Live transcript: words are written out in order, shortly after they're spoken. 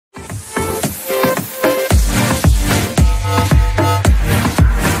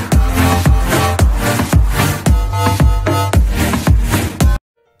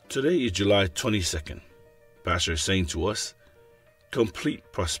Today is July 22nd. Pastor is saying to us, complete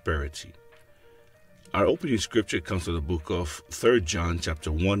prosperity. Our opening scripture comes from the book of 3 John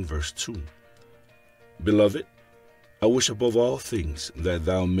chapter 1 verse 2. Beloved, I wish above all things that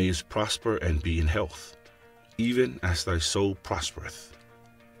thou mayest prosper and be in health, even as thy soul prospereth.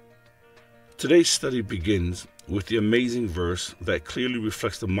 Today's study begins with the amazing verse that clearly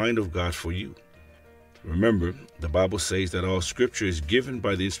reflects the mind of God for you. Remember, the Bible says that all scripture is given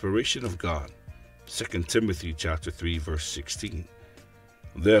by the inspiration of God. 2 Timothy chapter 3 verse 16.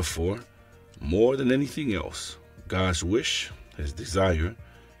 Therefore, more than anything else, God's wish, His desire,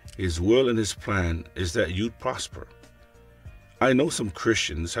 His will, and His plan is that you'd prosper. I know some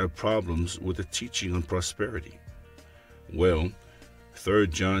Christians have problems with the teaching on prosperity. Well, 3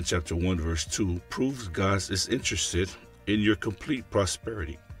 John chapter 1 verse 2 proves God is interested in your complete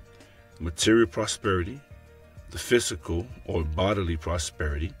prosperity. Material prosperity, the physical or bodily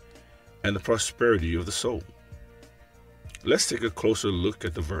prosperity, and the prosperity of the soul. Let's take a closer look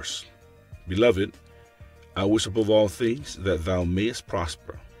at the verse. Beloved, I wish above all things that thou mayest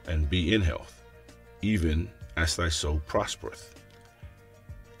prosper and be in health, even as thy soul prospereth.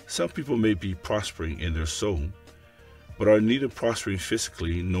 Some people may be prospering in their soul, but are neither prospering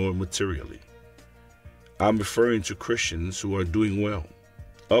physically nor materially. I'm referring to Christians who are doing well,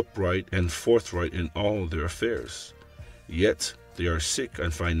 upright and forthright in all their affairs, yet they are sick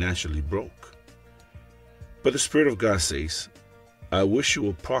and financially broke. But the Spirit of God says, I wish you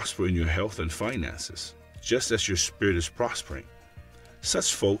will prosper in your health and finances, just as your spirit is prospering.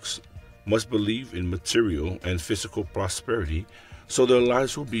 Such folks must believe in material and physical prosperity so their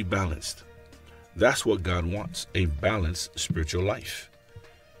lives will be balanced. That's what God wants, a balanced spiritual life.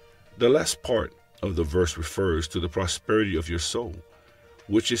 The last part of the verse refers to the prosperity of your soul,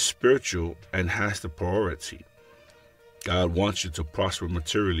 which is spiritual and has the priority. God wants you to prosper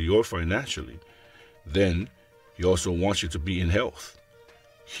materially or financially. Then He also wants you to be in health.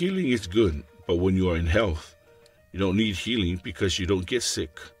 Healing is good, but when you are in health, you don't need healing because you don't get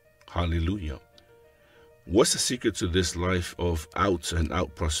sick. Hallelujah. What's the secret to this life of out and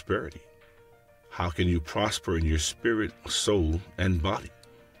out prosperity? How can you prosper in your spirit, soul, and body?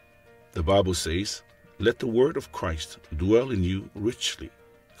 The Bible says, let the word of Christ dwell in you richly.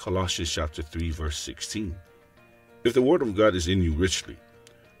 Colossians chapter 3 verse 16. If the word of God is in you richly,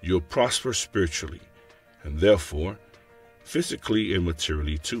 you'll prosper spiritually, and therefore physically and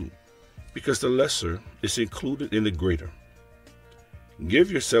materially too, because the lesser is included in the greater.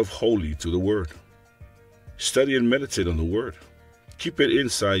 Give yourself wholly to the word. Study and meditate on the word. Keep it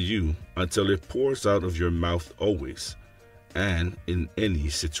inside you until it pours out of your mouth always and in any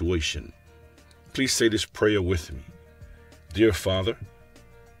situation. Please say this prayer with me. Dear Father,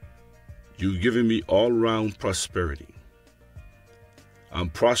 you've given me all-round prosperity. I'm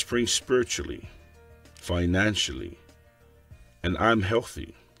prospering spiritually, financially, and I'm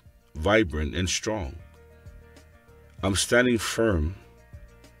healthy, vibrant, and strong. I'm standing firm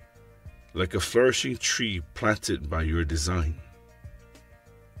like a flourishing tree planted by your design,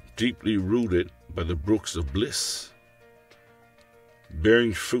 deeply rooted by the brooks of bliss,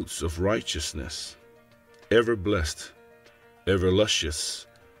 bearing fruits of righteousness, ever blessed, ever luscious,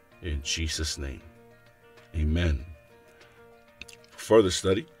 in Jesus' name. Amen. For further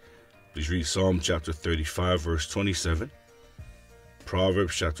study, please read Psalm chapter 35 verse 27,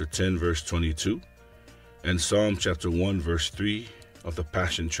 Proverbs chapter 10 verse 22, and Psalm chapter 1 verse 3 of the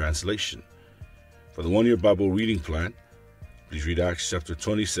Passion Translation. For the one-year Bible reading plan, please read Acts chapter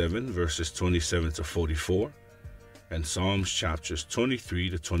 27 verses 27 to 44 and Psalms chapters 23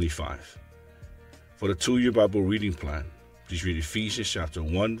 to 25. For the two-year Bible reading plan, please read Ephesians chapter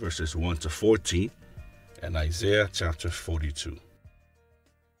 1 verses 1 to 14 and Isaiah chapter 42.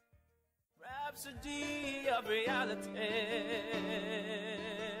 Rhapsody of reality.